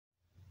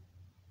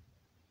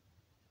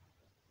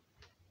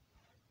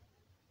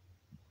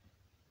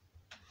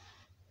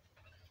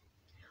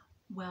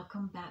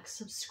Welcome back,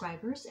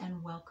 subscribers,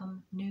 and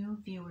welcome new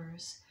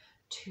viewers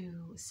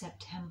to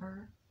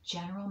September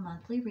general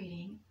monthly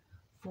reading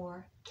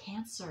for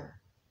Cancer,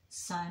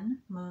 Sun,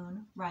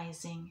 Moon,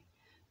 Rising,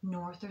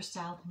 North or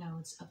South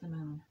nodes of the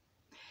Moon.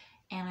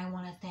 And I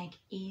want to thank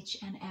each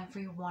and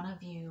every one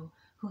of you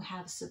who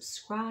have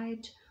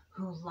subscribed,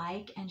 who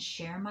like and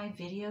share my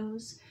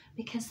videos,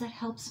 because that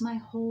helps my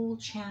whole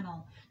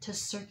channel to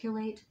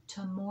circulate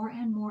to more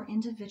and more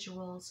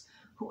individuals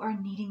who are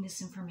needing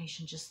this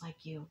information just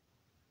like you.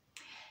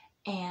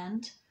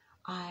 And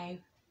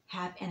I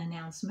have an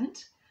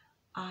announcement.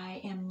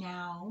 I am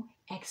now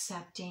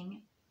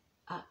accepting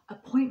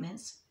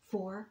appointments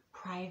for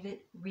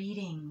private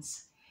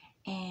readings.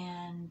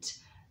 And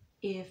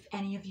if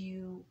any of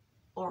you,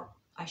 or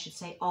I should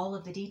say all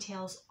of the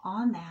details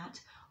on that,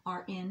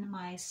 are in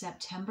my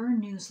September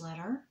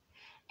newsletter.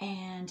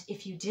 And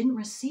if you didn't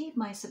receive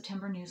my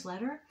September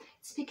newsletter,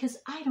 it's because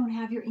I don't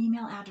have your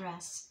email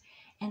address.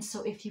 And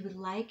so if you would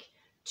like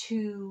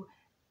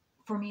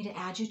for me to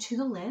add you to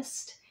the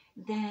list,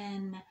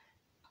 then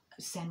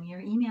send me your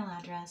email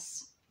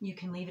address. You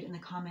can leave it in the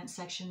comment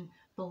section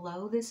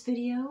below this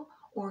video,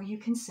 or you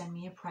can send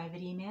me a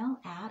private email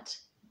at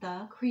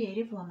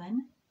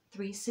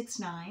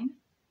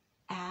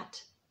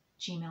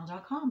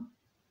thecreativewoman369@gmail.com.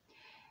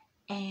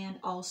 And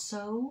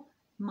also,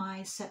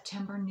 my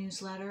September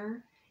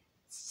newsletter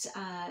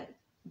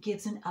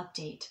gives an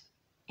update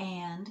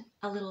and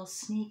a little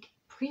sneak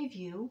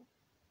preview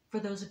for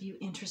those of you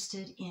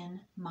interested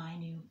in my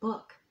new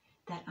book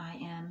that I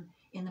am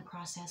in the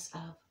process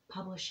of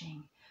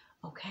publishing.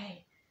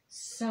 Okay,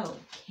 so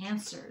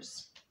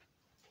Cancers.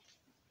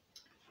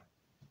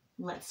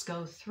 Let's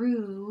go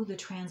through the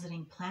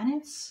transiting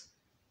planets.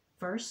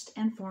 First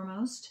and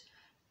foremost,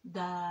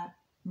 the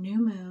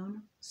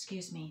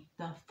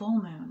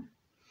full moon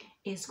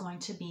is going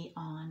to be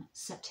on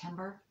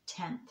September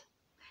 10th.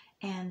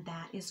 And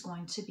that is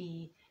going to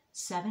be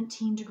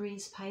 17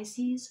 degrees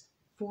Pisces,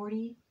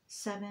 41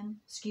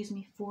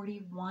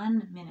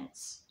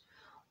 minutes,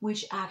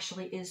 which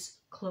actually is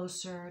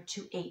closer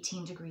to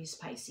 18 degrees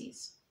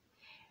Pisces.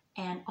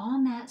 And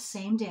on that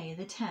same day,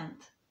 the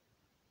 10th,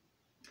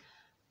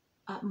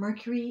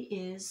 Mercury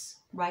is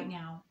right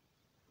now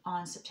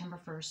on September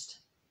 1st,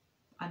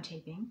 I'm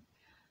taping,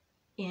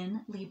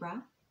 in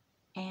Libra.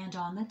 And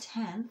on the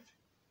 10th,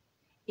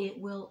 it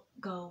will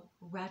go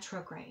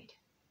retrograde.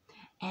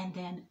 And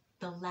then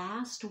the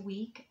last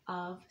week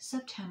of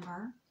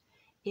September,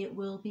 it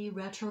will be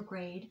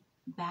retrograde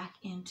back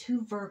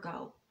into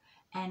Virgo,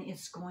 and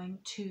it's going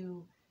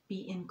to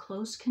be in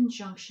close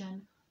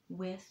conjunction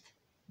with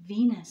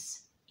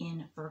Venus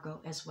in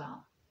Virgo as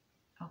well.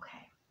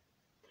 Okay.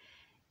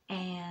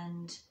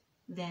 And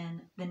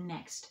then the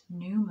next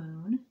new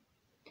moon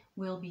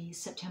will be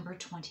September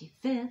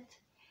 25th,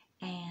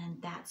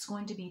 and that's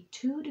going to be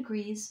 2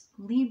 degrees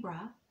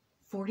Libra,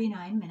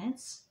 49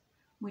 minutes,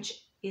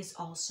 which is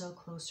also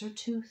closer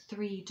to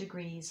 3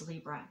 degrees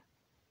Libra.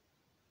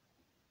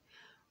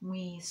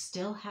 We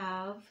still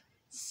have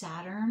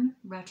Saturn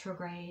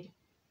retrograde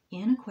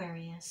in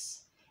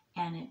Aquarius,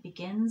 and it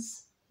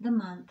begins the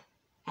month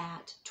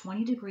at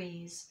 20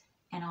 degrees,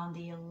 and on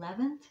the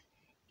 11th,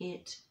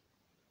 it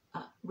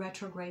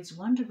retrogrades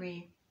 1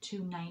 degree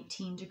to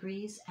 19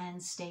 degrees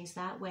and stays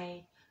that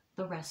way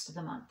the rest of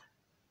the month.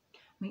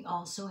 We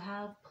also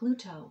have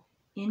Pluto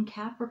in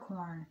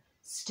Capricorn,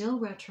 still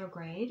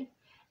retrograde,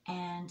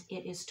 and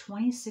it is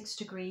 26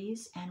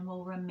 degrees and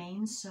will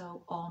remain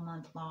so all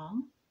month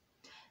long.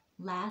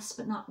 Last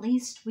but not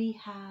least, we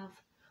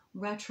have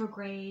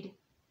retrograde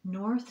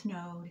North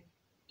Node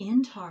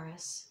in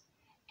Taurus,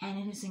 and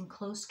it is in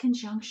close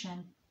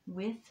conjunction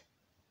with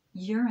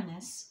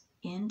Uranus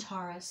in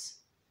Taurus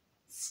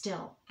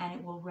still, and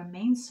it will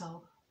remain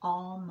so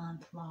all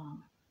month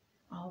long.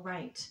 All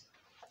right.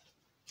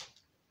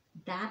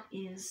 That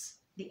is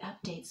the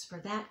updates for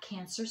that,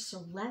 Cancer.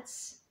 So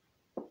let's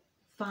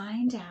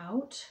find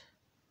out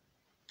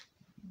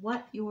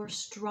what your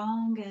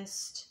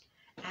strongest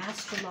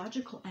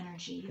astrological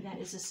energy that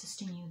is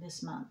assisting you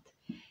this month.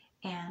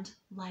 And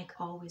like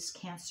always,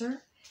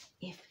 Cancer,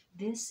 if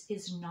this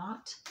is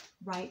not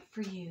right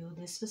for you,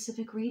 this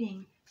specific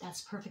reading,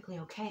 that's perfectly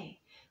okay,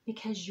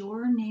 because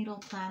your natal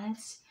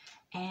planets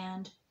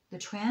and the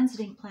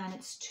transiting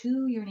planets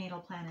to your natal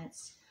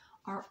planets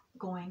are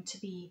going to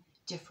be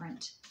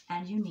different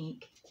and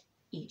unique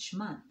each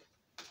month.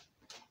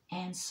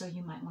 And so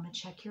you might want to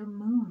check your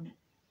moon,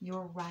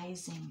 your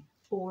rising,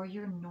 or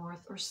your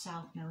north or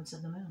south nodes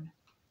of the moon.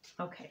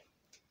 Okay.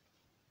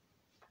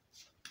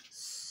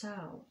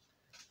 So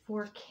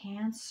for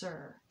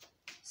Cancer,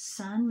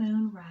 Sun,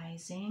 Moon,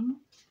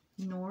 Rising,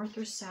 north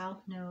or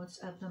south nodes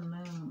of the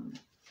moon.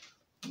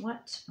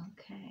 What?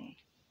 Okay.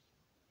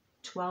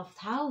 12th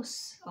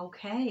house.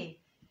 Okay.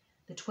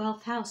 The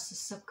 12th house, the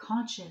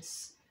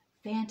subconscious,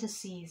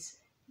 fantasies,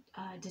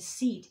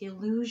 deceit,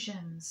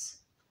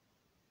 illusions,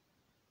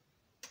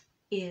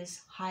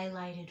 is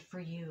highlighted for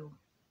you.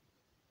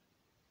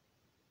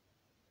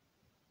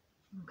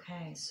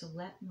 Okay, so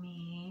let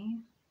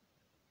me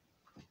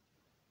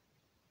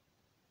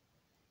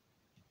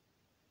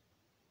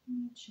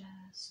me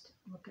just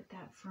look at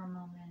that for a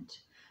moment.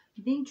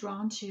 I'm being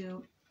drawn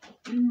to,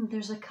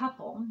 there's a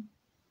couple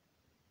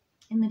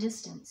in the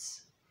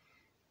distance.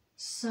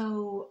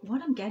 So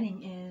what I'm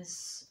getting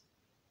is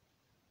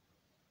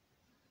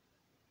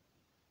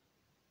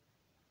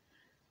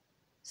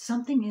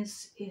something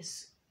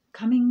is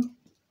coming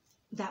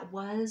that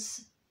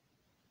was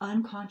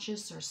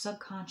unconscious or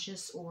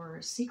subconscious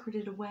or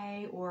secreted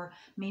away, or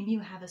maybe you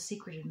have a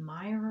secret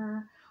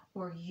admirer,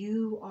 or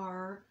you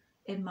are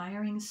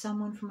admiring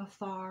someone from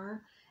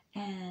afar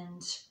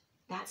and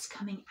that's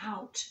coming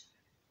out,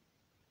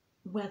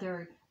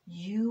 whether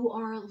you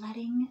are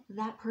letting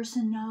that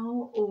person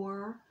know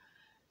or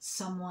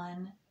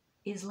someone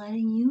is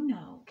letting you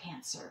know,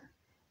 Cancer,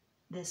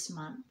 this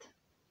month.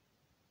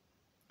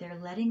 They're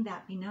letting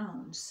that be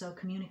known. So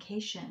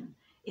communication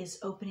is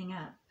opening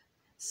up.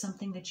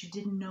 Something that you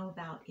didn't know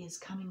about is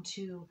coming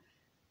to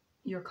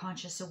your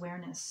conscious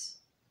awareness.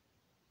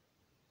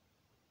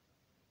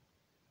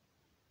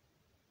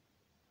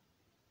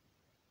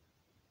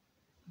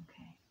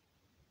 Okay.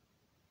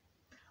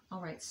 All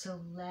right, so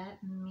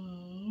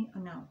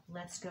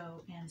let's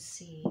go and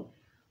see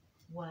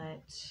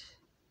what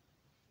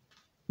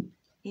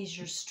is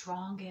your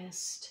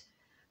strongest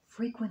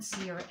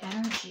frequency or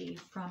energy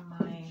from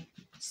my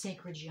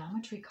sacred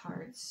geometry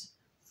cards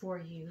for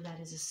you that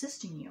is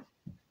assisting you,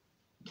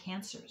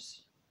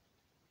 Cancers,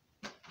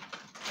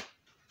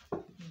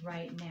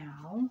 right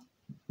now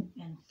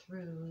and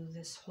through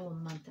this whole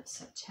month of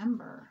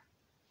September.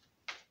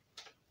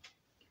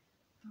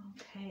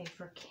 Okay,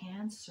 for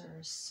Cancer,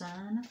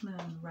 Sun,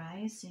 Moon,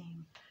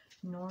 Rising,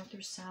 North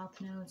or South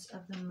nodes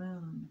of the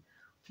Moon.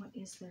 What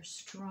is their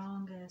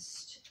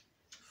strongest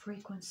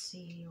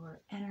frequency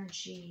or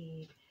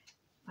energy,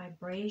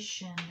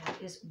 vibration that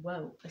is,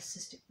 whoa,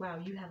 assisted. Wow,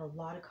 you have a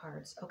lot of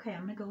cards. Okay,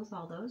 I'm going to go with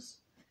all those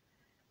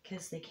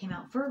because they came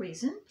out for a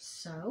reason.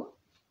 So,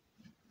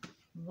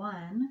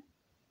 1,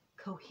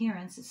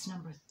 coherence, it's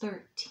number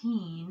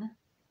 13.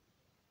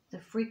 The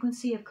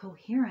frequency of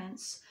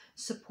coherence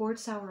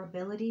supports our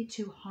ability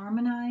to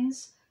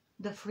harmonize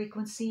the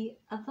frequency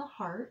of the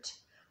heart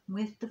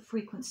with the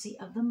frequency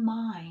of the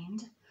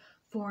mind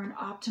for an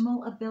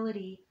optimal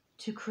ability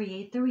to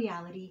create the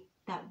reality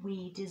that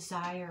we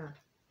desire.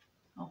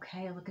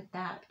 Okay, look at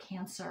that,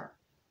 Cancer.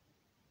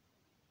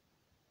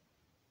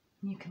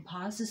 You can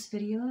pause this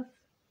video if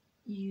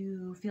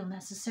you feel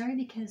necessary,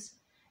 because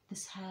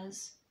this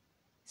has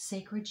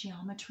sacred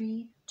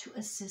geometry to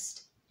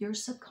assist your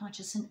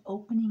subconscious in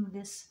opening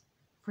this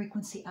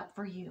frequency up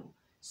for you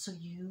so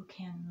you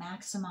can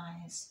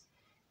maximize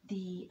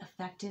the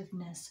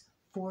effectiveness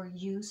for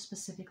you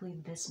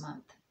specifically this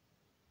month.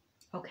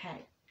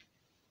 Okay.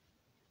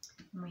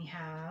 We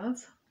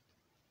have,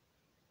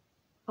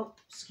 oh,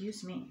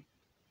 excuse me.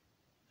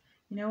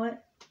 You know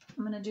what?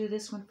 I'm going to do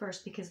this one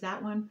first because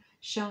that one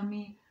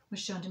was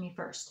shown to me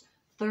first.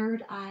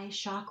 Third eye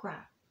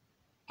chakra.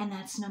 And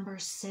that's number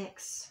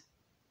 6.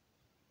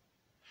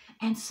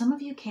 And some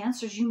of you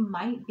Cancers, you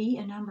might be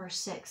a number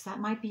 6. That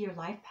might be your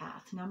life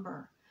path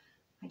number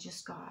I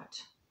just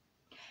got.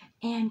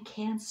 And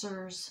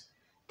Cancers,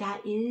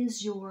 that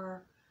is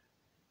your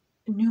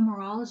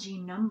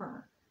numerology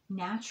number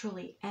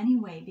naturally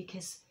anyway,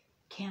 because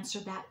Cancer,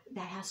 that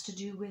has to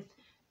do with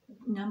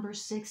number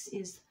 6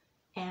 is,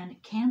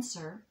 and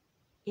Cancer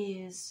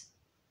is,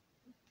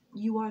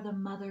 you are the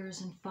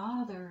mothers and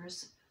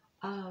fathers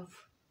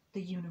of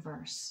the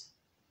universe.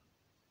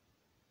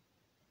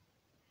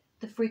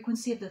 The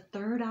frequency of the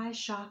third eye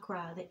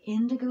chakra, the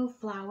indigo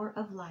flower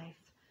of life,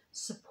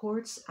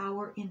 supports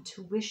our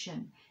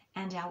intuition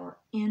and our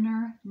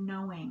inner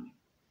knowing,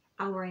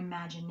 our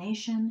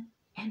imagination,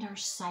 and our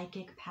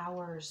psychic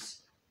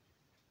powers.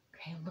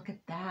 Okay, look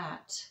at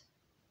that.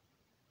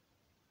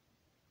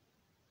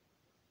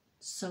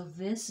 So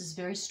this is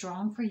very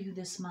strong for you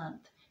this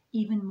month,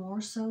 even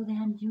more so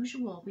than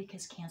usual,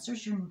 because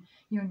Cancers,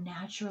 you're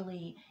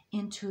naturally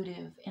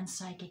intuitive and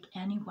psychic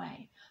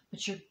anyway,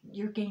 but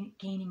you're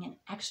gaining an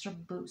extra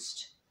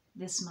boost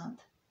this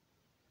month.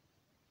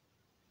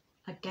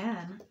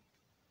 Again,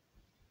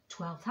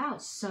 12th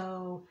house.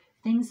 So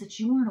things that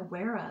you weren't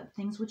aware of,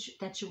 things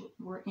that you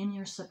were in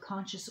your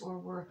subconscious or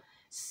were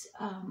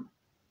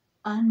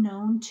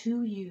unknown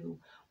to you,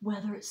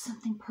 whether it's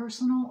something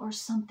personal or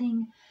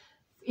something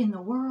in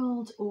the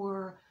world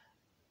or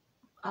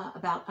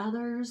about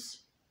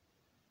others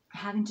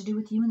having to do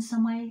with you in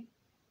some way,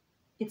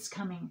 it's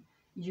coming.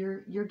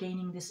 You're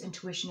gaining this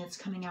intuition. It's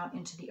coming out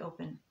into the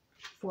open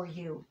for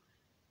you,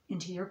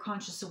 into your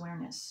conscious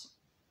awareness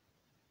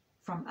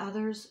from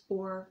others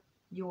or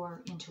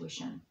your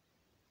intuition.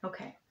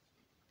 Okay.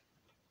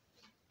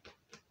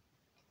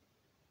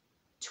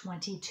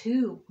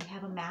 22, we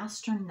have a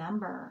master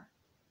number.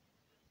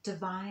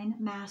 Divine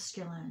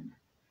Masculine.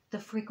 The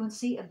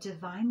frequency of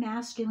Divine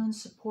Masculine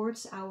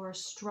supports our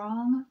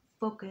strong,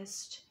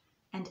 focused,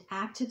 and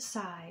active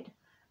side,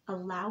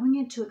 allowing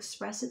it to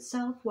express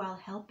itself while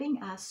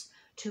helping us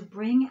to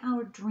bring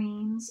our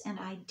dreams and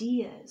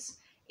ideas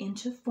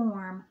into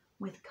form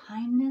with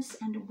kindness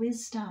and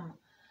wisdom.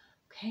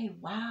 Okay,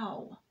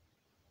 wow.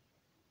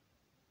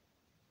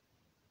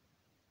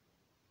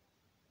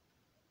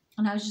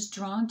 And I was just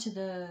drawn to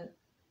the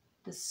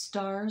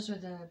stars, or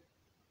the,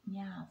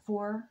 yeah,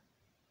 4.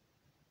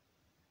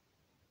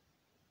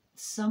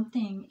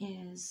 Something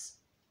is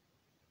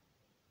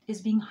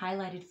being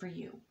highlighted for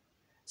you.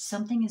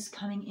 Something is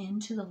coming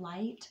into the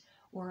light,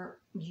 or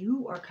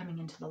you are coming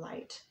into the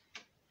light.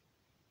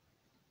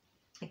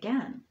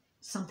 Again,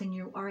 something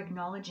you are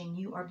acknowledging,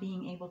 you are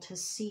being able to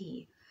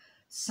see.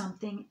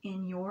 Something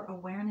in your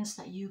awareness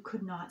that you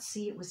could not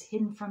see. It was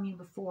hidden from you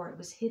before. It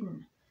was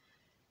hidden.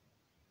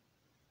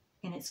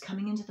 And it's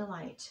coming into the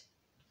light.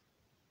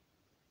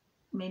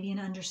 Maybe an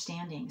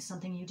understanding,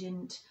 something you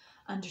didn't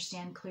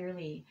understand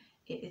clearly.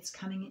 It's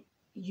coming,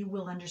 you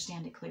will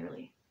understand it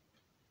clearly.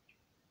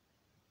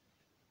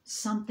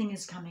 Something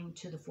is coming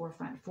to the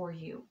forefront for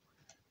you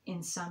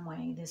in some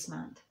way this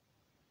month.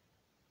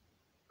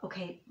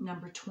 Okay,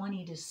 number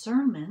 20,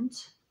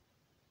 discernment.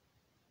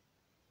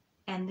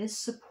 And this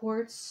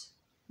supports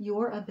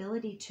your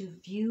ability to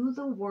view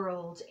the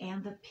world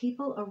and the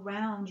people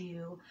around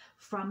you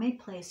from a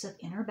place of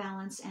inner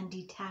balance and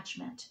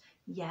detachment,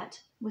 yet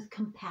with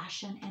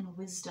compassion and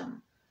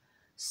wisdom.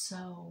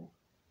 So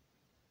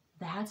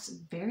that's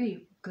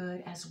very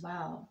good as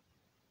well.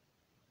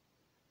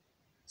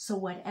 So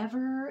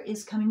whatever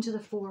is coming to the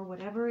fore,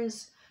 whatever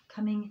is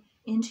coming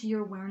into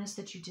your awareness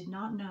that you did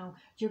not know,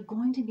 you're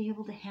going to be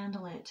able to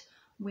handle it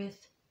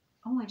with,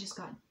 oh, I just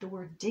got the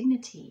word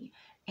dignity,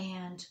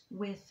 and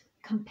with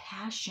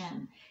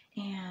compassion,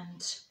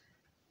 and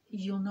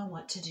you'll know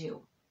what to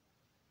do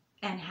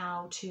and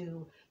how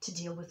to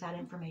deal with that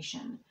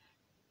information.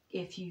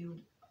 If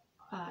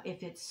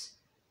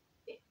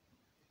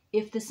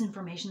this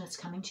information that's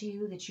coming to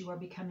you that you are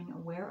becoming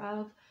aware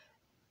of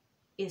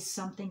is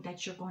something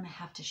that you're going to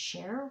have to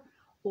share,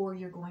 or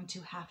you're going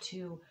to have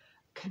to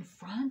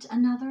confront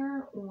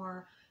another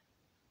or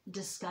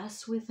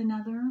discuss with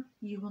another,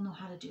 you will know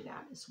how to do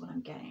that, is what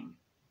I'm getting.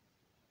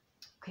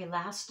 Okay,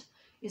 last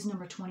is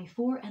number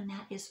 24, and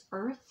that is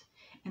Earth.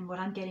 And what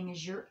I'm getting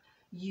is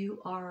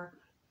you are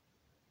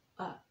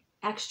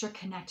extra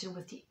connected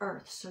with the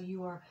Earth. So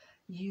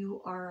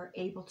you are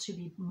able to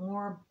be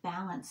more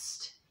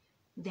balanced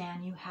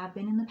than you have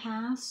been in the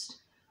past,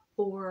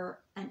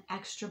 or an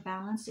extra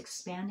balance,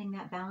 expanding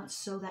that balance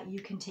so that you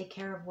can take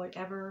care of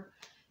whatever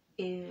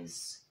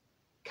is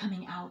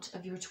coming out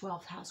of your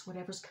 12th house,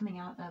 whatever's coming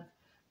out of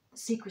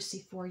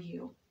secrecy for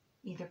you,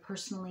 either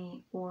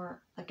personally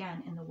or,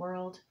 again, in the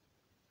world,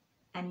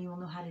 and you will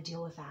know how to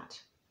deal with that,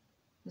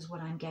 is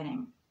what I'm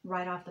getting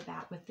right off the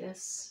bat with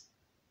this.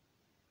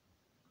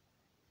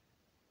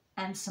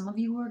 And some of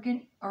you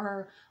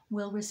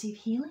will receive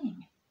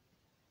healing.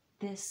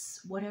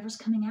 This, whatever's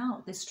coming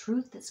out, this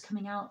truth that's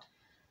coming out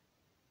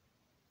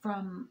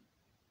from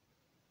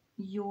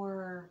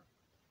your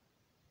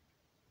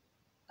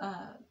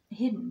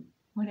hidden,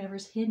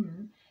 whatever's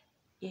hidden,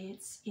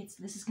 this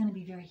is going to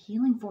be very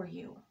healing for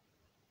you.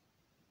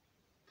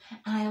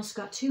 And I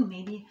also got too,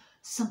 maybe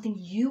something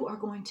you are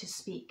going to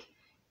speak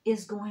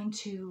is going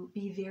to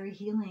be very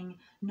healing,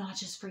 not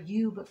just for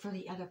you, but for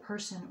the other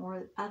person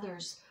or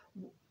others,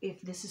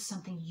 if this is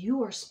something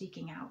you are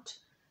speaking out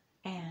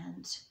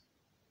and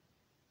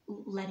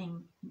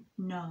letting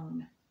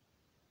known.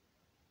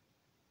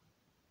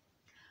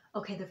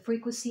 Okay, the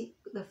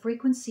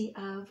frequency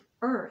of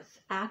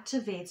Earth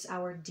activates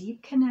our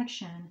deep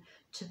connection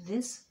to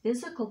this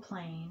physical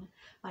plane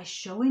by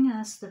showing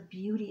us the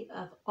beauty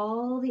of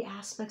all the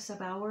aspects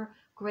of our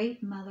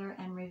Great Mother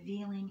and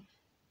revealing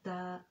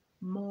the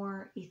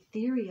more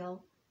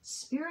ethereal,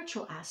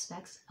 spiritual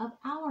aspects of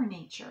our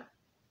nature.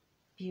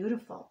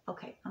 Beautiful.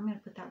 Okay, I'm going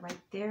to put that right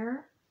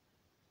there.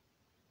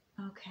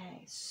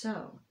 Okay,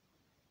 so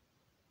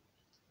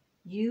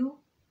you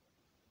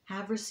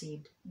have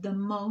received the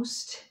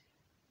most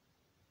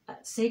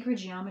sacred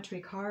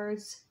geometry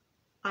cards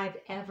I've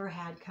ever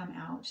had come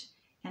out.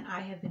 And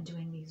I have been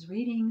doing these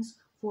readings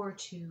for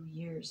 2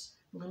 years,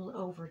 a little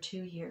over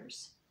 2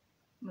 years.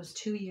 It was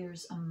 2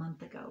 years a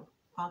month ago,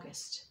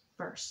 August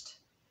 1st.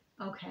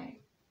 Okay.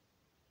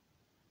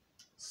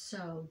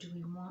 So do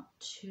we want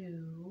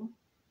to,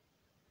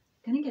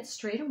 going to get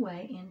straight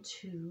away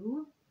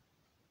into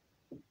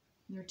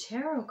your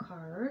tarot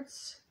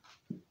cards,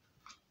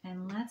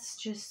 and let's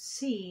just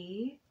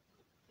see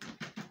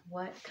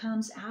what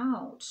comes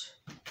out.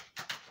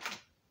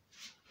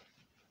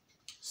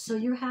 So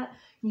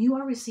you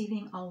are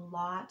receiving a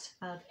lot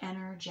of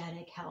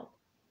energetic help.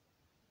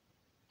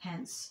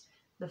 Hence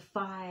the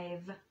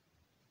 5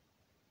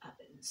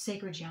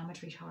 sacred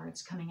geometry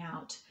cards coming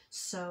out.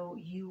 So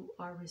you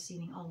are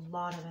receiving a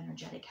lot of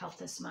energetic help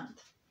this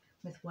month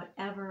with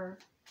whatever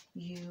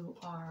you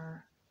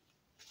are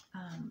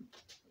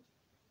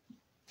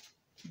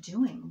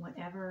doing,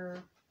 whatever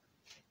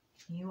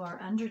you are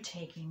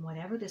undertaking,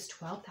 whatever this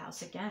 12th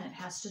house, again, it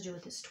has to do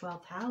with this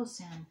 12th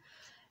house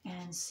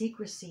and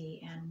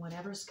secrecy and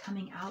whatever's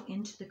coming out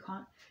into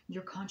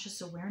your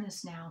conscious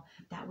awareness now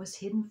that was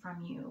hidden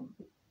from you.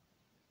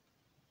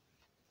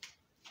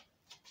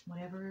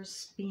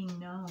 Whatever's being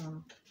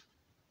known.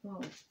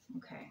 Whoa,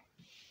 okay.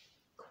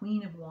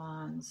 Queen of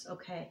Wands,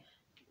 okay.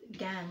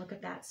 Again, look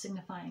at that,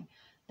 signifying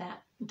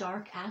that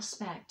dark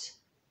aspect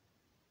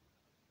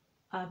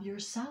of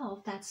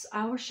yourself. That's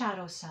our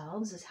shadow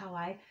selves, is how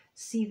I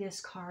see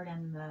this card,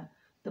 and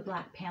the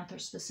Black Panther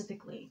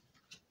specifically.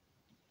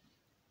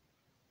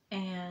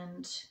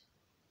 And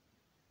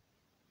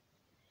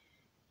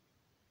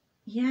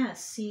yeah,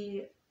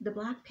 see, the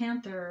Black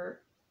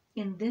Panther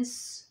in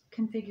this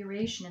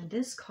configuration, in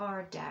this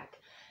card deck,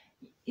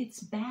 its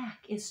back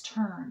is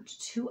turned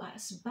to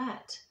us,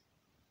 but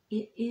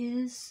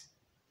it's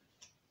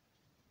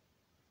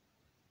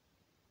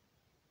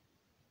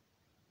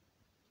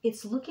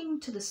looking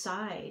to the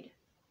side.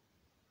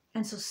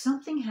 And so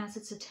something has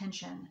its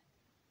attention.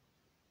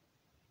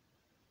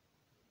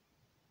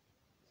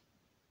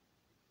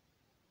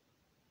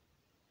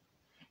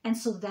 And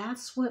so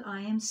that's what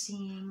I am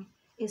seeing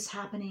is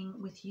happening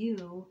with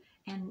you.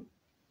 And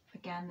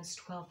again, this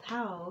 12th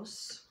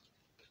house,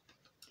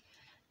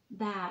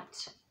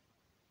 that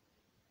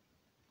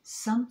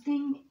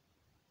something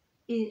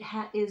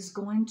is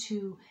going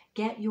to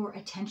get your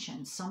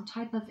attention. Some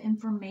type of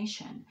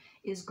information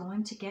is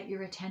going to get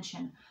your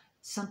attention.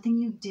 Something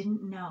you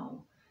didn't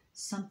know.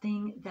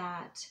 Something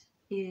that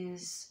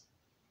is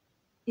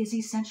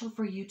essential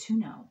for you to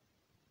know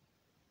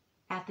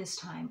at this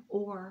time.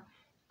 Or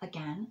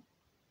again,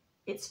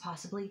 it's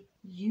possibly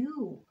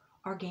you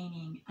are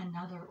gaining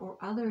another or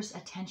others'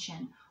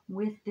 attention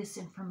with this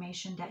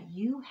information that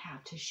you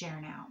have to share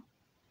now.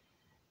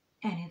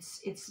 And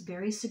it's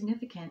very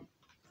significant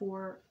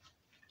for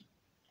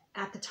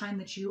at the time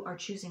that you are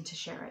choosing to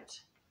share it,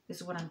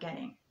 is what I'm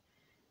getting.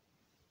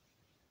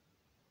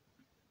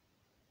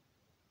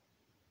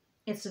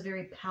 It's a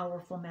very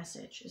powerful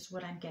message, is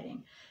what I'm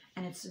getting.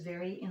 And it's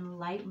very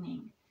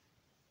enlightening.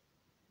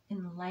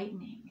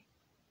 Enlightening.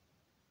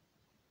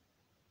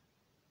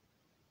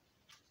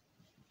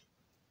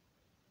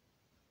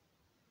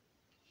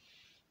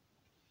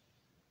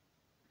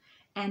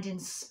 And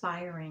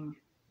inspiring.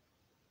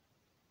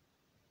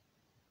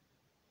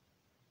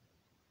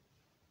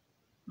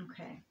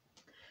 Okay.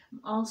 I'm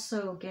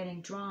also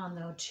getting drawn,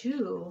 though,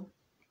 too.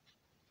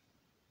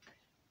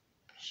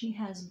 She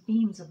has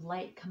beams of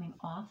light coming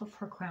off of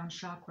her crown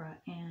chakra.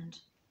 And,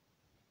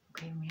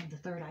 okay, we have the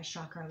third eye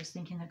chakra. I was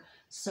thinking that,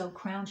 so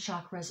crown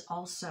chakras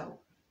also,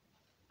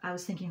 I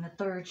was thinking the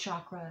third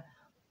chakra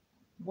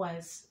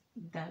was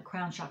the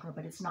crown chakra,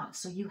 but it's not.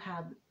 So you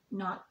have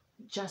not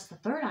just the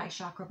third eye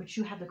chakra, but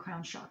you have the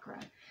crown chakra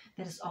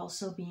that is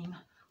also being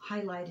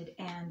highlighted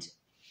and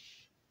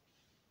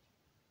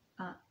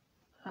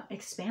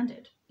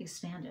expanded,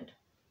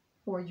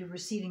 or you're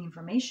receiving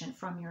information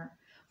from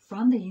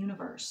the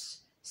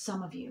universe,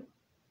 some of you.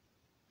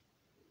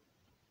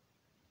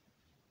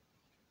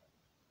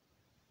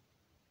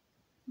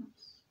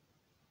 Oops.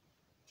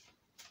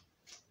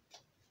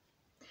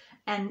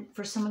 And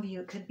for some of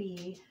you, it could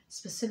be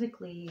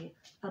specifically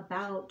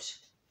about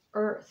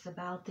Earth,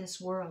 about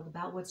this world,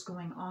 about what's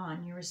going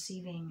on. You're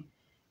receiving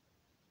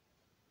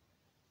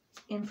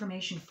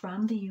information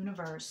from the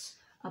universe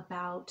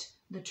about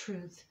the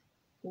truth,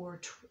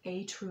 or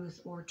a truth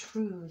or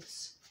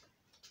truths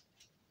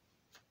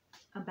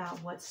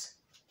about what's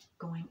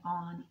going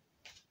on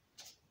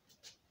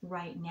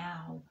right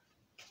now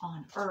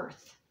on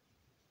Earth.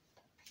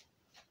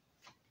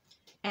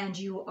 And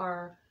you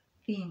are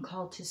being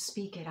called to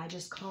speak it. I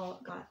just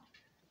got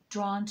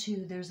drawn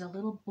to, there's a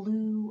little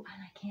blue,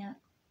 and I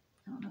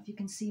don't know if you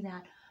can see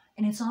that,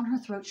 and it's on her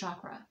throat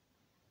chakra.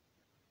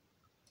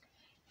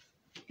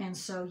 And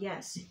so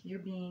yes, you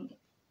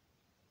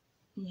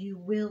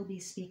will be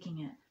speaking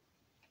it.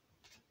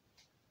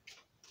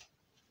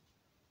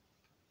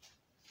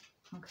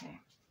 Okay,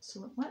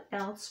 so what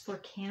else for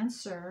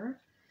Cancer?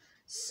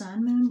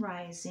 Sun, Moon,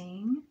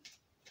 Rising,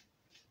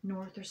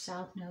 North or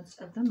South nodes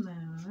of the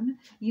Moon.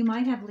 You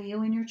might have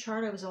Leo in your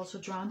chart. I was also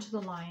drawn to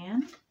the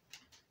Lion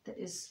that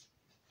is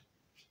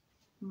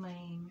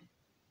laying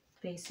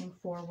facing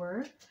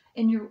forward.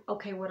 And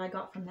okay, what I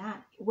got from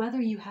that,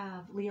 whether you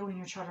have Leo in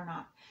your chart or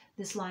not,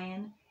 this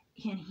Lion,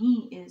 and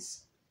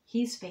he's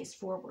faced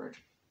forward.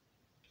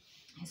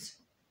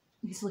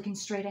 He's looking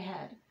straight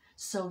ahead.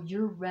 So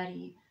you're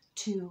ready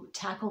to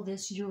tackle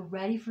this. You're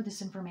ready for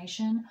this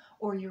information,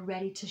 or you're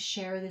ready to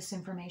share this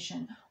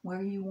information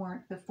where you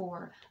weren't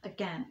before.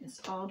 Again,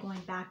 it's all going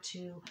back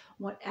to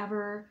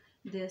whatever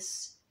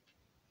this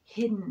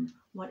hidden,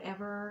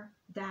 whatever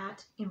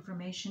that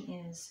information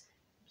is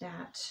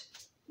that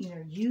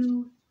either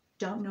you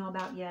don't know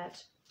about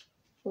yet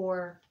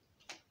or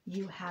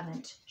you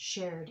haven't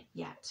shared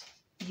yet.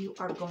 You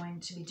are going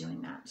to be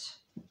doing that.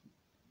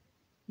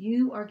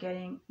 You are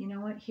getting, you know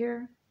what,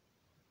 here,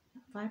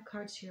 5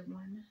 cards here.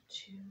 1,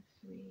 2,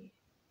 3,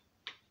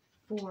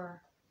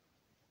 4.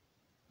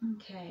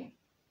 Okay.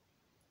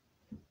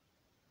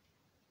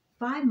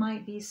 5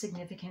 might be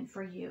significant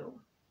for you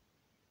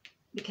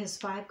because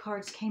 5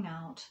 cards came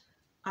out.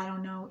 I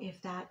don't know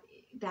if that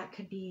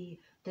could be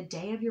the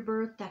day of your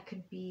birth. That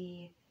could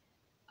be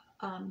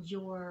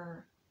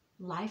your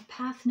life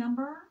path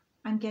number,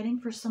 I'm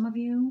getting for some of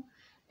you.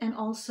 And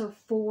also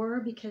 4,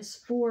 because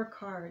 4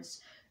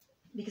 cards,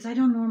 because I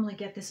don't normally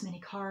get this many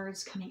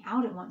cards coming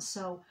out at once.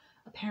 So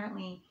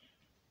apparently,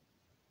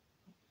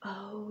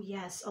 oh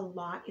yes, a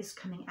lot is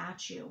coming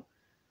at you,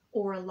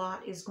 or a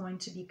lot is going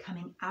to be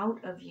coming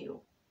out of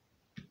you.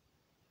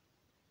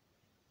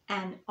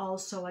 And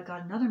also I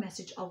got another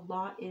message, a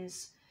lot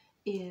is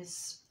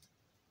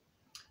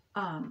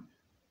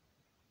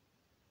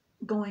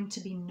going to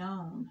be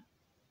known.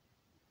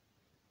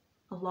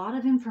 A lot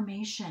of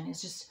information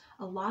is just,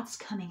 a lot's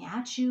coming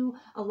at you.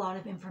 A lot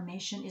of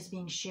information is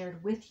being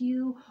shared with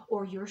you,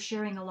 or you're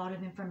sharing a lot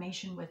of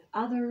information with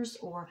others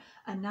or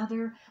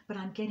another. But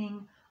I'm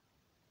getting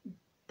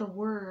the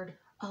word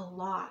a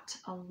lot,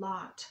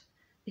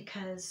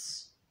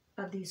 because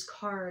of these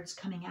cards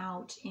coming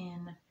out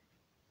in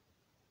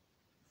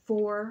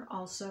 4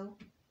 also,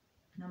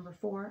 number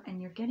 4,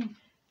 and you're getting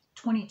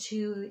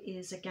 22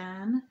 is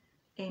again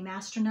a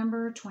master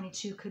number.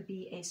 22 could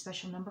be a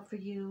special number for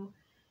you,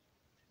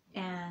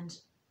 and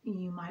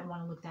you might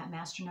want to look that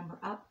master number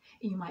up.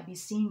 You might be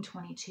seeing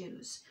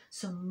 22s.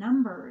 So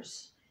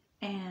numbers,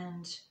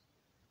 and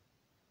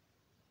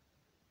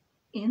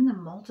in the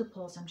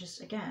multiples, I'm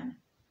just, again,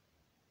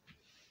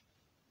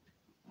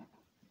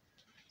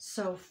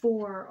 so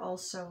 4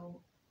 also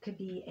could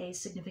be a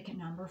significant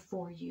number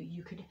for you.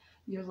 You could,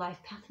 your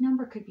life path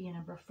number could be a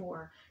number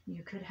 4.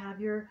 You could have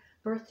your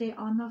birthday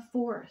on the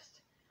 4th,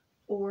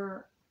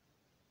 or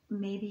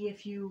maybe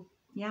if you,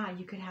 yeah,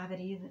 you could have it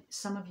even,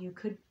 some of you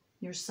could,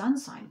 your sun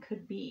sign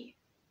could be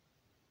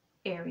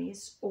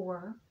Aries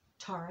or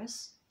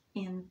Taurus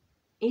in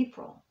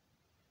April,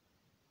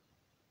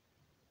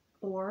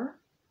 or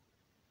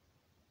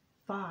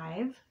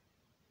 5,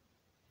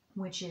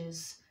 which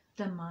is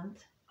the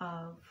month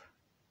of,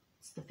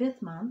 it's the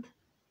 5th month,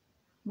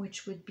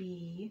 which would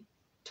be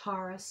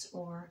Taurus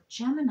or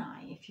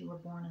Gemini if you were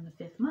born in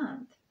the 5th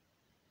month,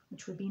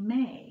 which would be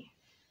May.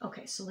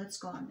 Okay, so let's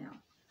go on now.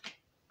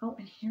 Oh,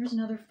 and here's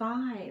another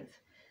 5.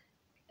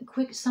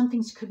 Quick, some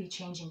things could be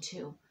changing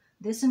too.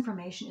 This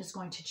information is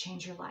going to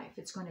change your life.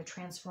 It's going to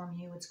transform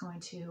you. It's going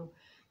to,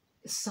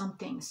 some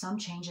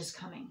change is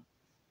coming.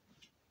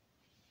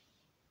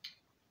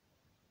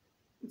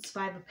 It's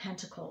 5 of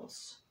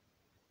Pentacles.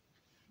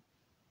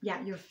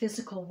 Yeah, your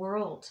physical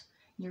world,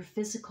 your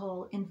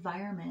physical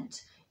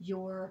environment,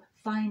 your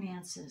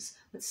finances,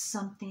 but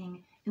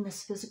something in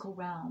this physical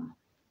realm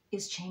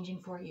is changing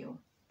for you.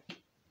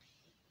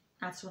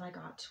 That's what I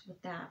got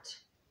with that.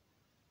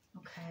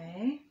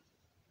 Okay.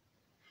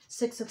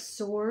 6 of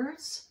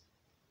Swords.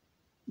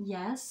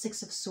 Yes,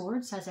 6 of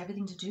Swords has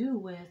everything to do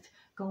with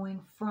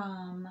going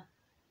from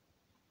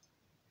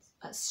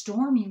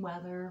stormy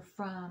weather,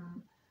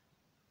 from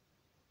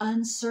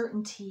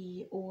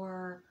uncertainty,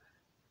 or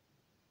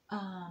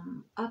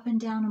up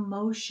and down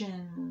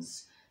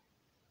emotions,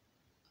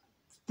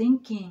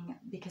 thinking,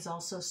 because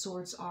also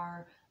swords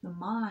are the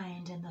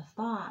mind and the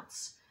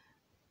thoughts,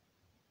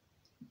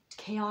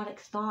 chaotic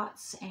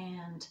thoughts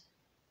and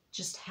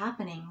just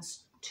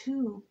happenings,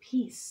 to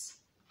peace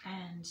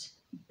and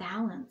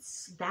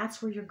balance.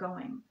 That's where you're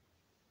going.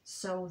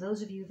 So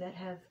those of you that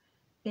have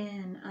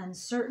been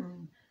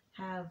uncertain,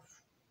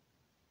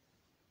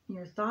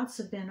 your thoughts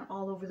have been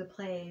all over the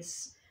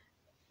place,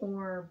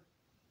 or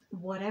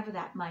whatever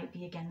that might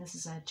be, again, this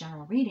is a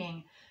general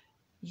reading,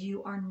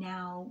 you are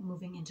now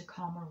moving into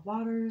calmer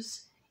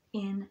waters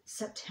in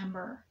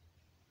September.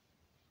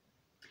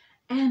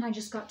 And I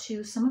just got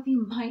to, some of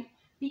you might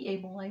be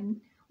able, I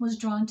was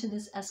drawn to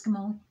this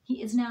Eskimo.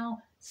 He is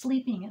now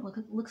sleeping. It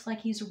looks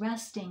like he's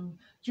resting.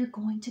 You're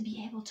going to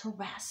be able to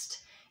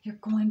rest. You're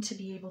going to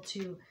be able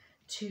to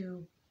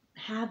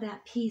have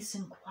that peace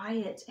and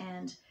quiet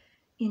and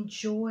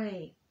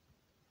enjoy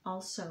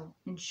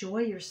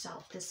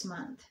yourself this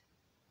month.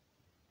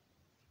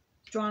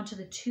 Drawn to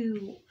the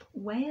 2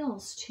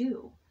 whales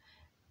too,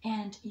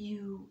 and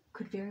you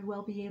could very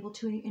well be able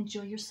to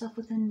enjoy yourself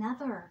with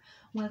another,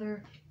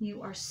 whether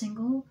you are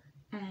single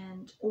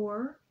and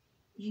or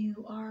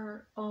you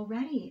are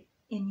already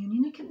in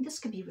union. This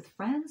could be with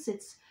friends,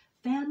 it's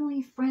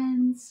family,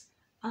 friends,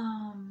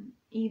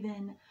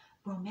 even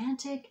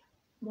romantic,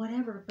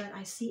 whatever, but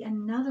I see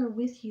another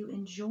with you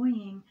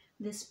enjoying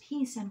this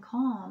peace and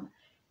calm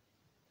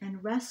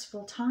and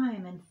restful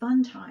time and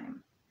fun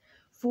time.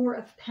 4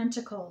 of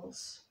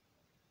Pentacles.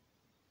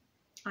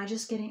 I'm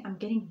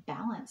getting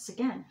balance.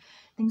 Again,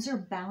 things are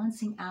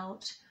balancing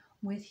out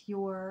with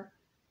your,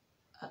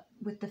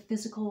 with the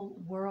physical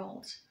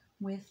world,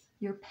 with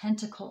your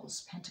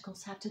pentacles.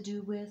 Pentacles have to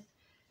do with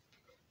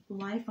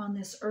life on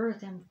this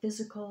earth and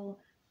physical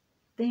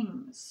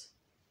things.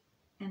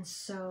 And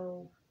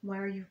so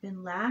where you've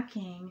been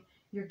lacking,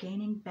 you're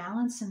gaining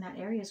balance in that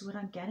area is what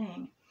I'm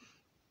getting.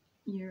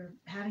 You're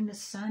having the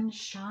sun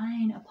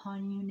shine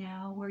upon you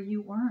now where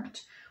you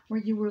weren't, where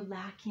you were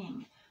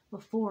lacking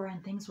before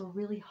and things were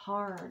really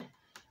hard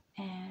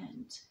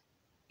and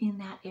in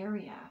that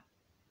area.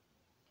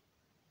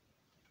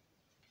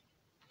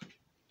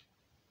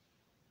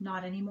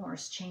 Not anymore.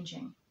 It's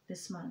changing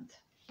this month.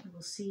 We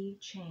will see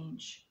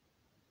change.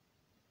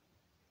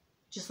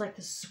 Just like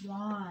the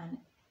swan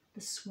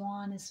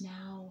is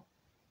now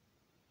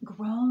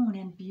grown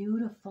and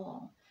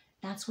beautiful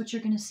That's what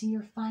you're going to see,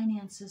 your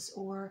finances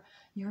or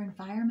your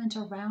environment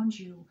around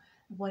you,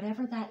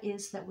 whatever that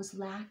is that was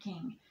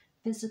lacking,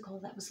 physical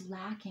that was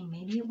lacking.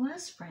 Maybe it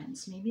was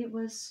friends. Maybe it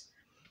was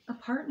a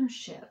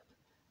partnership.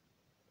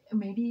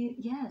 Maybe,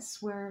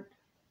 yes, where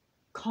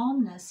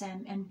calmness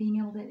and being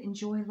able to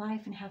enjoy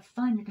life and have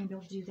fun, you're going to be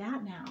able to do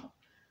that now.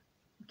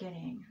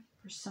 Getting,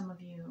 for some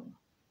of you,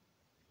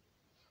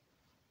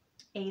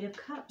 8 of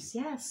Cups,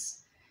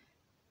 yes.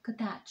 Look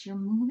at that. You're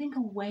moving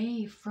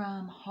away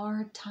from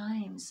hard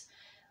times,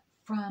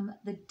 from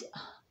the,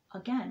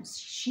 again,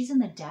 she's in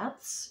the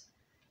depths,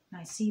 and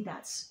I see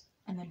that's,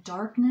 and the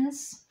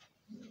darkness,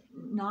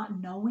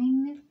 not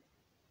knowing,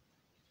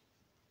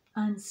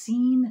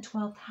 unseen, the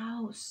 12th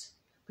house,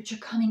 but you're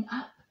coming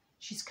up.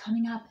 She's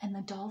coming up, and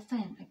the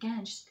dolphin,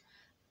 again,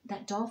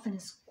 that dolphin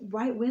is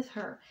right with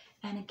her.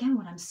 And again,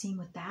 what I'm seeing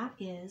with that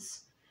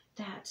is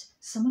that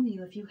some of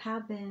you, if you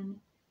have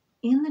been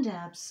in the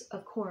depths,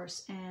 of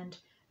course, and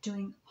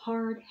doing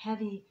hard,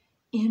 heavy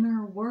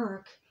inner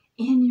work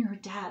in your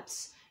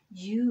depths,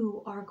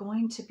 you are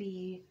going to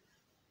be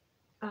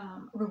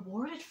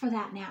rewarded for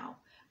that now,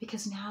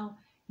 because now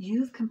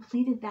you've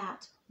completed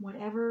that,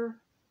 whatever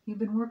you've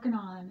been working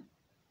on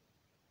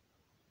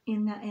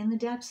in the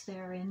depths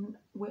there, in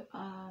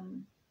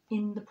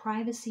the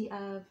privacy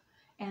of,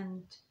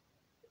 and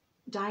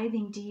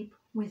diving deep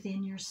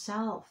within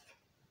yourself,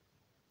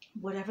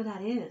 whatever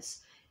that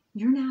is.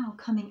 You're now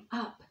coming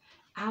up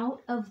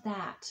out of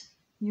that.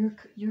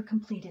 You're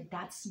completed.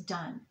 That's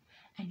done.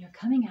 And you're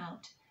coming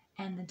out,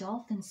 and the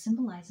dolphin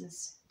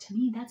symbolizes, to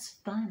me, that's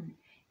fun.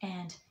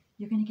 And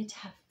you're going to get to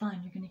have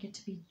fun. You're going to get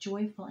to be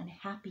joyful and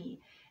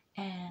happy.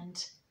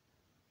 And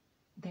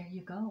there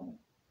you go.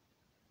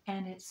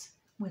 And it's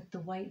with the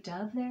white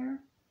dove there.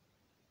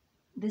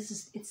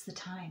 It's the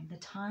time. The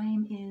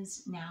time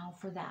is now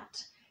for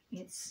that.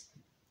 It's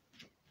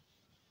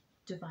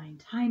divine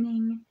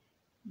timing.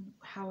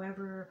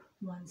 However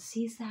one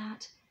sees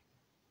that,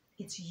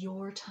 it's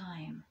your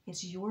time.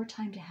 It's your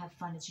time to have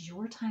fun. It's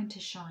your time to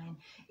shine.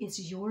 It's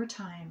your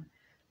time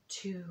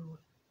to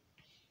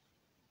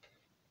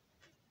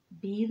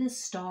be the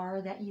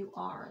star that you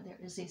are. There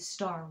is a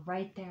star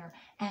right there,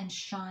 and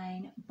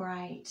shine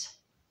bright.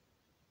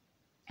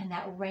 And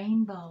that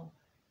rainbow,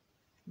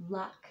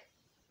 luck,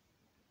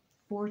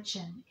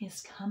 fortune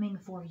is coming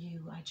for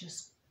you. I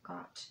just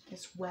got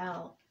as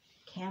well.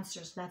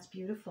 Cancers, that's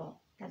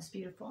beautiful. That's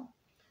beautiful.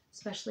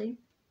 Especially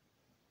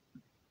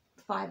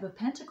 5 of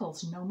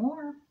Pentacles. No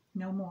more.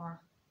 No more.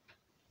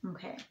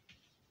 Okay.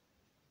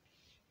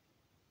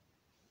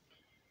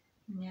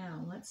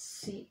 Now, let's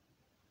see.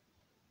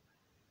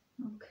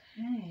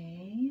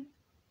 Okay.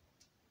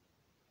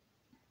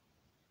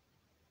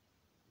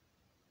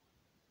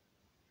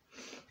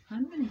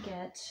 I'm going to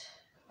get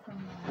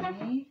from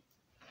my...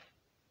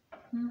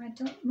 I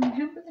don't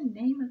remember the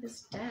name of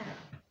this deck.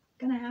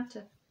 I'm going to have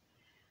to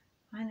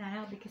find that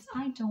out because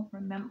I don't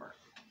remember.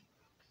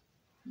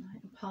 I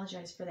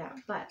apologize for that,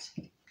 but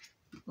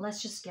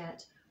let's just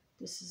get,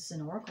 this is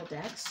an oracle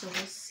deck, so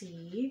we'll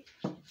see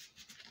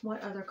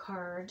what other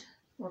card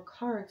or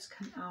cards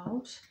come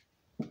out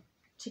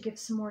to give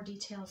some more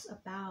details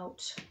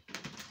about.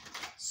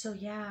 So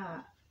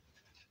yeah,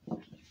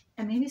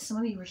 and maybe some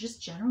of you were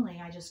just generally,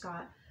 I just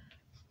got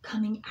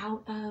coming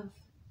out of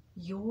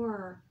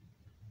your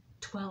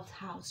 12th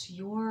house,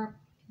 your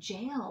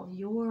jail,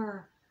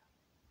 your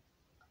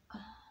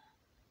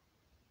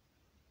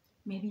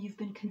maybe you've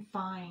been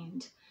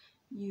confined,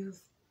 you've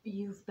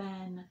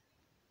been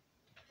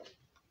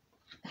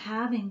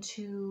having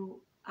to,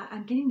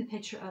 I'm getting the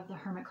picture of the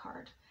Hermit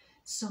card.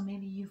 So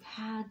maybe you've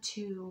had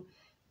to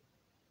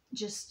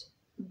just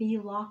be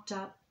locked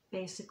up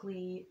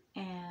basically,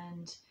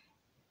 and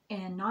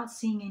not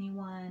seeing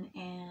anyone,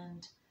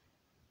 and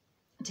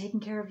taking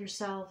care of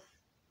yourself,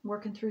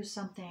 working through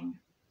something,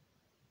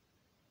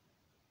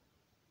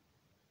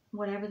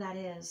 whatever that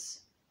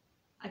is.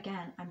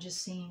 Again, I'm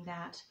just seeing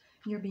that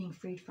you're being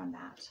freed from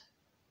that.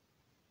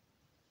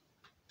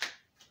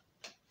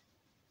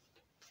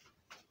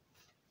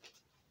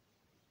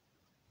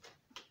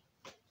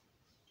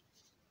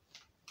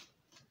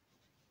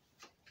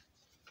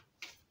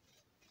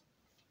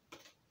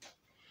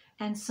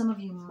 And some of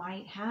you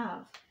might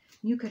have,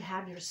 you could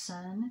have your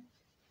sun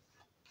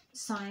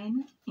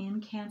sign in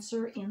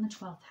Cancer in the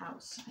 12th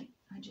house.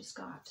 I just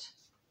got.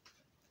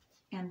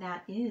 And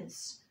that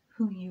is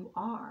who you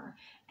are.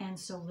 And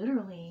so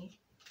literally,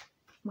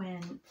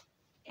 when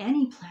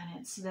any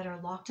planets that are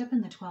locked up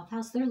in the 12th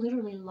house, they're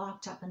literally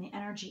locked up, and the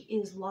energy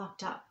is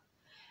locked up.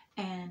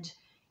 And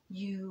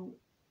you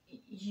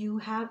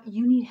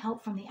need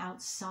help from the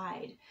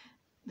outside,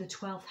 the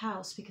 12th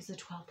house, because the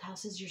 12th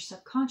house is your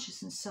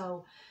subconscious. And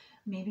so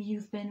maybe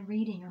you've been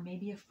reading, or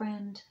maybe a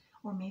friend,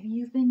 or maybe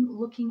you've been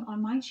looking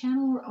on my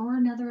channel or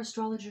another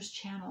astrologer's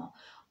channel,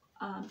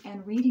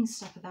 and reading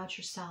stuff about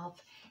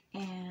yourself,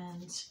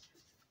 and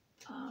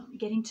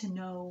getting to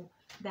know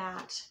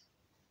that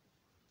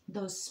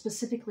those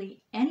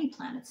specifically any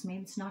planets,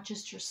 maybe it's not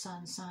just your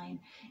sun sign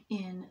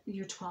in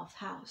your 12th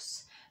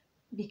house,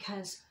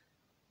 because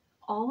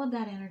all of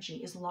that energy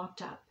is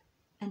locked up,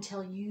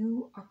 until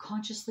you are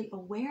consciously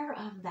aware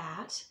of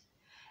that,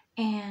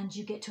 and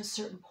you get to a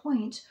certain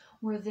point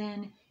where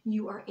then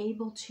you are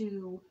able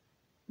to,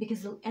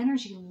 because the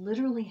energy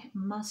literally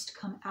must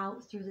come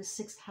out through the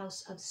 6th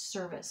house of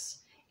service.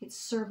 It's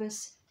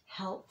service,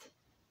 health,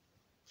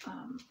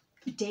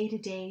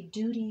 day-to-day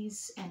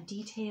duties and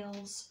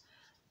details,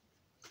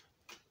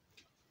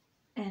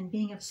 and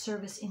being of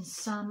service in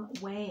some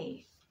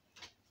way.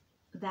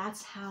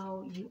 That's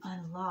how you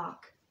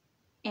unlock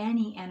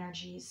any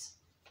energies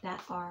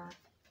that are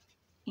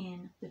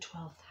in the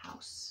 12th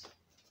house.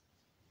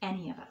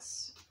 Any of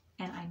us.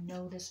 And I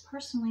know this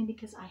personally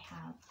because I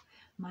have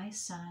my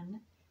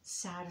Sun,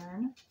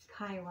 Saturn,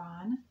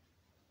 Chiron,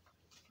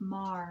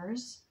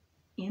 Mars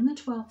in the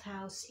 12th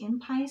house in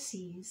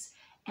Pisces,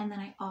 and then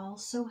I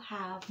also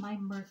have my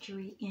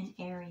Mercury in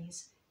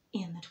Aries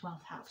in the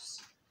 12th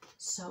house.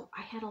 So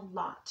I had a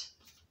lot.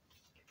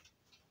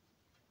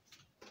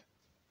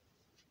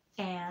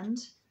 And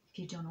if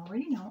you don't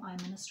already know, I'm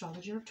an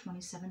astrologer of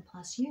 27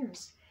 plus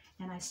years,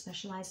 and I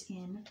specialize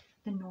in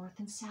the north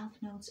and south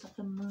nodes of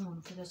the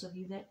moon, for those of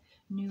you that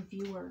new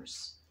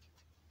viewers.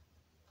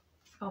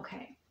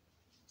 Okay,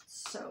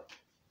 so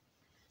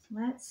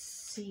let's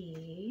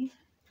see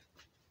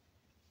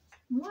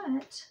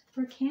what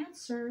for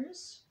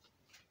Cancers,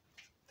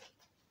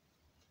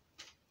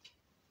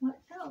 what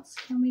else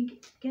can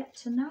we get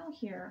to know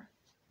here?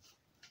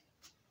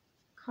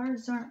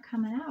 Cards aren't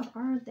coming out,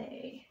 are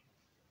they?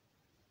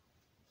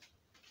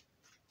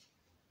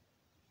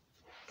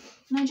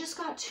 And I just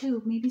got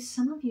 2. Maybe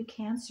some of you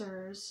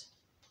Cancers,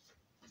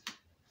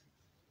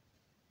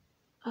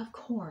 of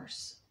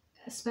course,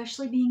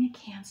 especially being a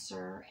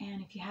Cancer,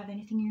 and if you have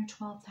anything in your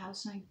 12th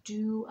house, and I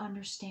do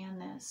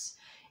understand this,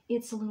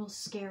 it's a little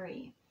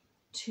scary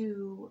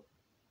to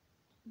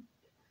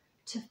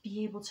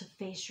be able to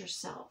face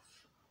yourself,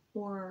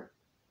 or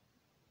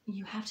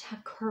you have to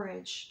have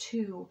courage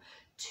to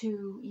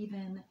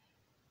even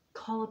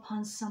call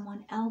upon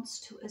someone else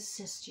to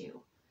assist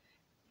you,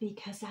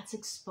 because that's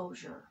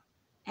exposure.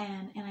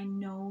 And I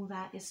know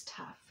that is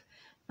tough,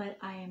 but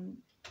I am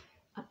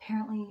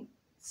apparently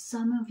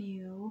some of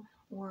you,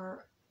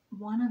 or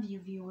one of you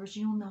viewers,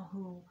 you'll know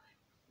who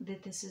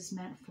that this is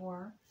meant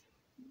for.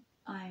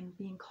 I'm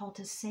being called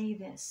to say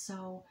this,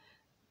 so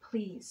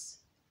please,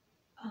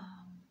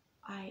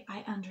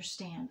 I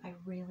understand. I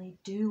really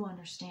do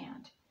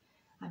understand.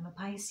 I'm a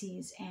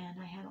Pisces, and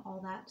I had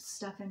all that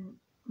stuff in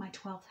my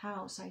 12th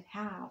house. I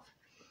have,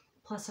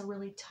 plus a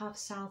really tough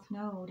south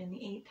node in the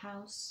 8th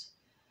house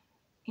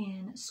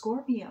in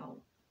Scorpio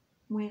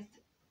with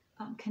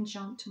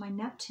conjunct my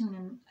Neptune,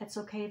 and it's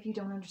okay if you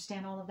don't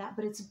understand all of that,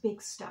 but it's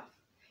big stuff.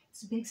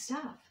 It's big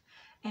stuff.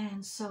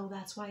 And so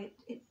that's why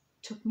it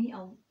took me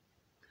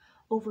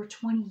over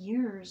 20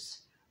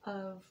 years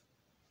of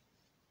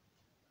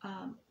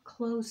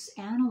close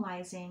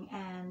analyzing,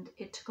 and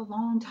it took a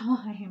long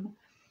time,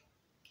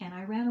 and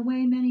I ran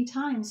away many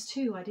times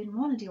too. I didn't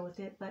want to deal with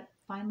it, but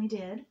finally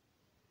did,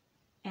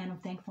 and I'm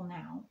thankful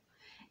now.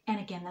 And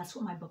again, that's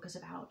what my book is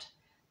about.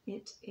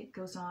 It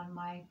goes on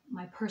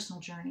my personal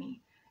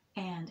journey,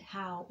 and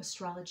how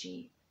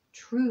astrology,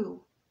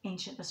 true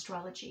ancient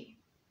astrology,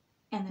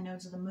 and the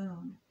nodes of the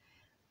moon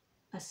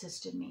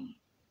assisted me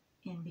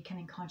in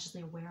becoming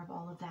consciously aware of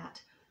all of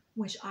that,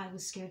 which I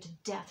was scared to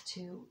death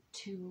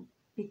to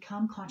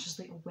become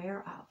consciously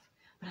aware of.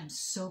 But I'm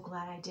so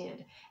glad I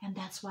did. And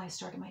that's why I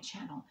started my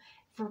channel.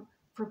 For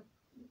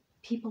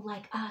people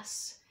like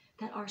us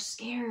that are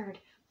scared,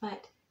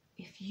 but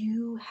if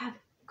you have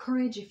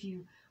courage, if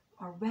you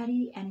are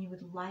ready and you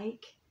would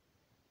like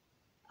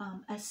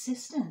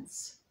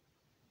assistance,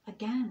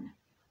 again,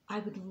 I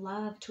would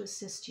love to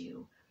assist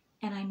you.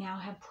 And I now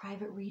have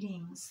private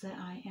readings that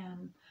I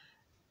am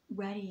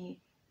ready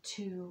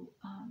to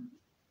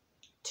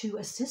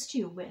assist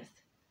you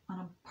with on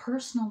a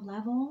personal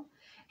level.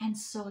 And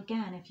so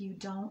again, if you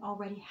don't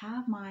already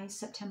have my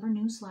September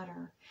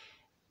newsletter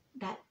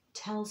that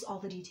tells all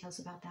the details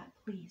about that,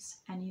 please,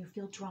 and you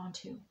feel drawn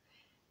to,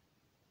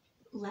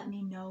 let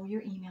me know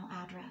your email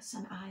address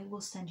and I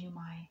will send you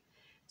my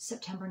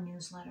September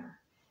newsletter.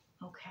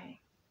 Okay.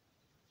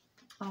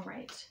 All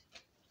right.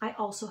 I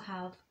also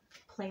have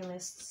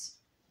playlists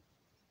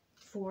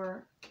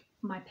for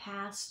my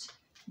past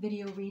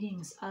video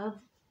readings of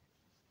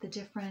the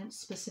different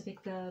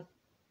specific, the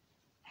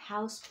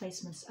house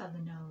placements of the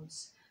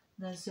nodes,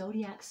 the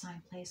zodiac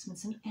sign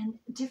placements, and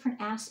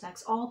different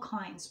aspects, all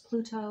kinds,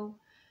 Pluto,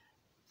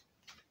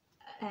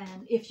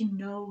 and if you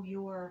know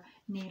your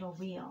natal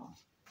wheel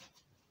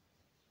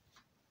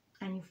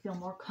and you feel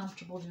more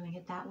comfortable doing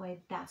it that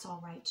way, that's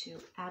all right too.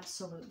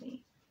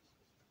 Absolutely.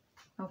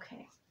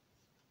 Okay.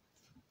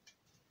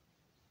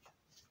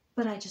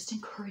 But I just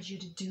encourage you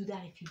to do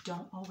that if you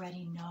don't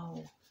already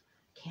know,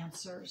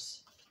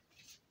 Cancers.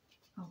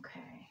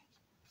 Okay.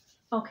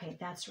 Okay,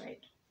 that's right.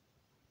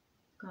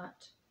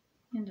 Got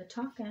into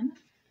talking,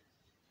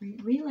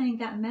 relaying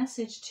that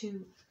message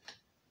to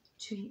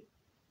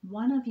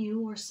one of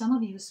you or some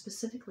of you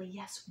specifically.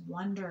 Yes,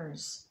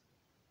 wonders.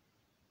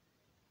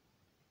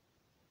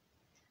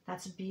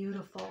 That's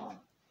beautiful.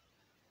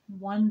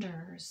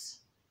 wonders.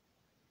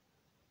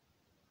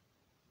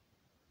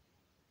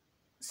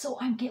 So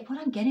what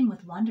I'm getting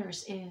with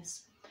wonders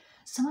is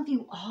some of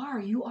you're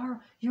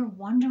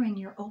wondering,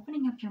 you're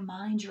opening up your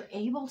mind, you're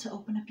able to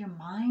open up your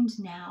mind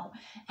now,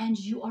 and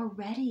you are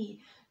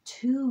ready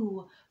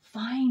to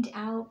find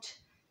out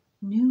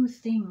new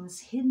things,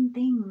 hidden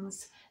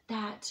things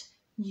that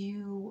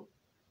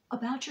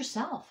about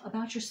yourself,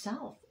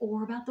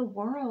 or about the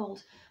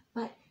world,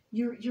 but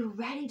you're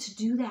ready to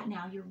do that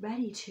now. You're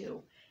ready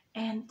to,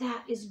 and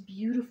that is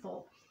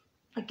beautiful.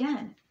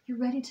 Again, you're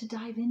ready to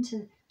dive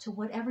into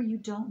whatever you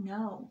don't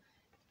know.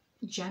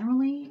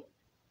 Generally,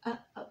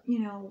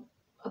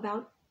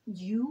 about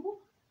you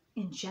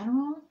in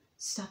general,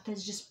 stuff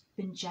that's just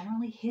been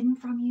generally hidden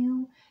from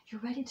you.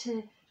 You're ready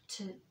to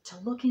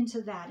look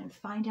into that and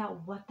find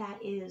out what that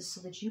is so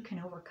that you can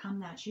overcome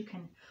that. You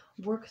can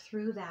work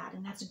through that,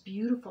 and that's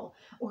beautiful.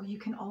 Or you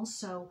can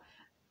also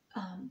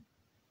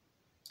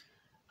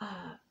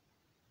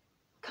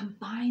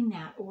combine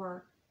that,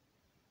 or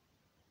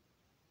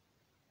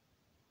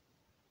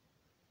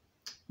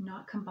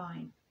not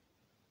combine.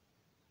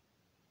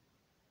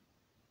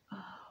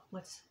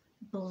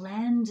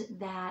 Blend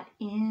that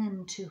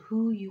into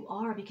who you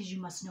are, because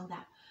you must know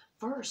that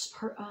first.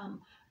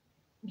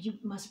 You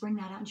must bring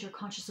that out into your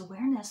conscious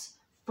awareness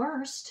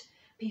first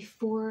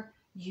before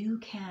you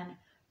can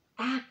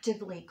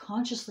actively,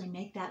 consciously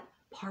make that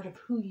part of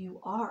who you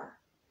are.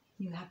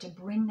 You have to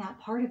bring that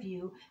part of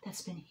you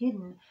that's been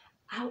hidden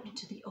out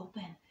into the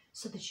open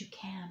so that you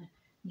can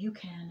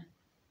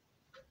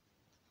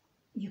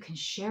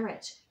share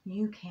it.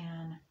 You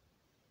can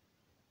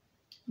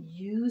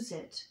use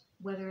it,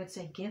 whether it's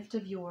a gift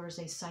of yours,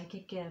 a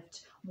psychic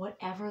gift,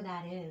 whatever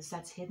that is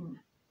that's hidden.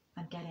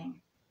 I'm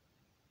getting.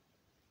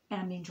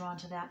 And I'm being drawn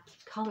to that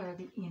color,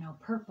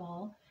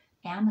 purple,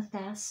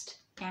 amethyst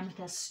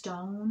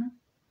stone.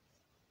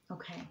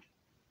 Okay.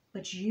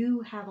 But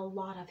you have a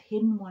lot of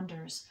hidden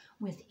wonders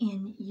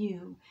within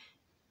you,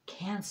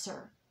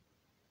 Cancer,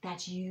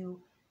 that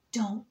you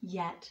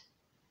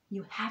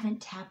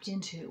haven't tapped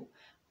into.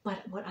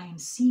 But what I am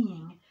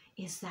seeing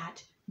is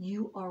that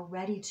you are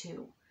ready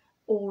to,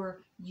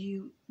 or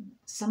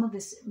some of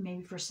this,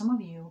 maybe for some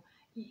of you,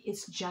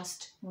 it's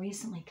just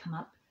recently come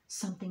up,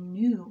 something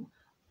new,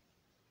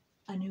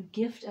 a new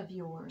gift of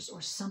yours,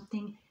 or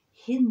something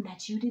hidden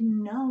that you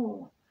didn't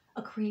know,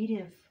 a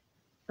creative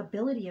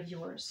ability of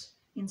yours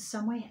in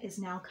some way is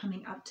now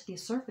coming up to the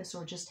surface,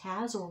 or just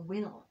has, or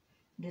will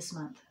this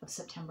month of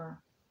September.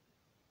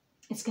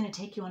 It's going to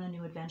take you on a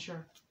new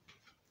adventure.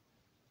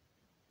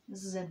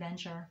 This is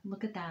adventure.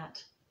 Look at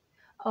that.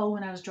 Oh,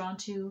 and I was drawn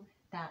to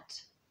that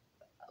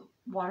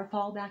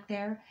waterfall back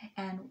there,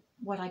 and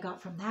what I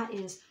got from that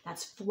is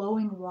that's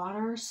flowing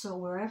water. So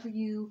wherever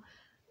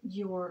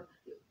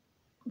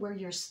where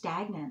you're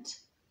stagnant,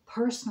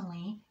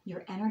 personally,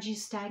 your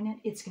energy's stagnant,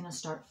 it's going to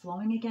start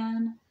flowing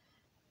again.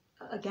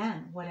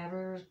 Again,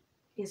 whatever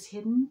is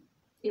hidden,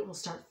 it will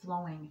start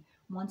flowing.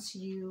 Once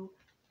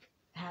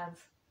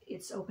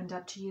it's opened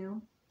up to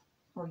you,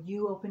 or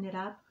you open it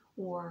up,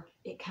 or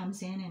it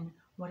comes in and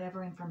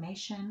whatever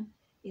information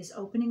is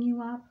opening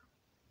you up,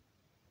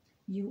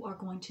 you are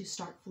going to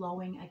start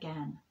flowing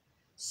again.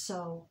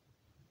 So,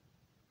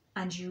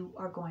 and you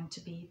are going to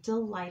be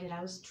delighted.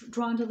 I was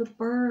drawn to the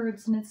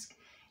birds, and it's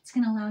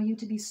going to allow you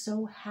to be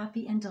so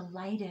happy and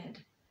delighted.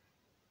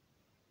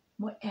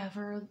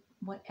 Whatever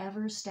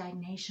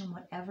stagnation,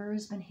 whatever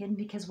has been hidden,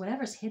 because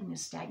whatever's hidden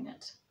is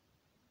stagnant.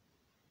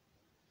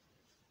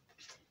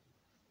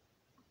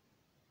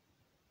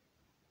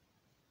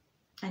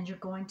 And you're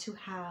going to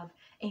have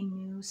a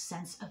new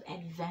sense of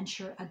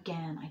adventure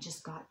again. I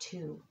just got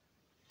 2.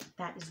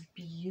 That is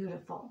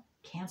beautiful.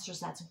 Cancers,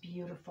 that's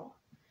beautiful.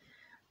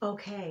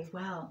 Okay,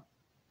 well,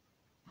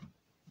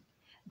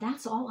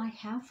 that's all I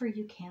have for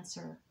you,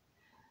 Cancer.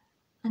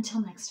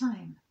 Until next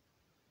time,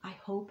 I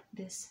hope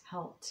this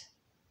helped.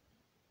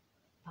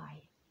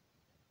 Bye.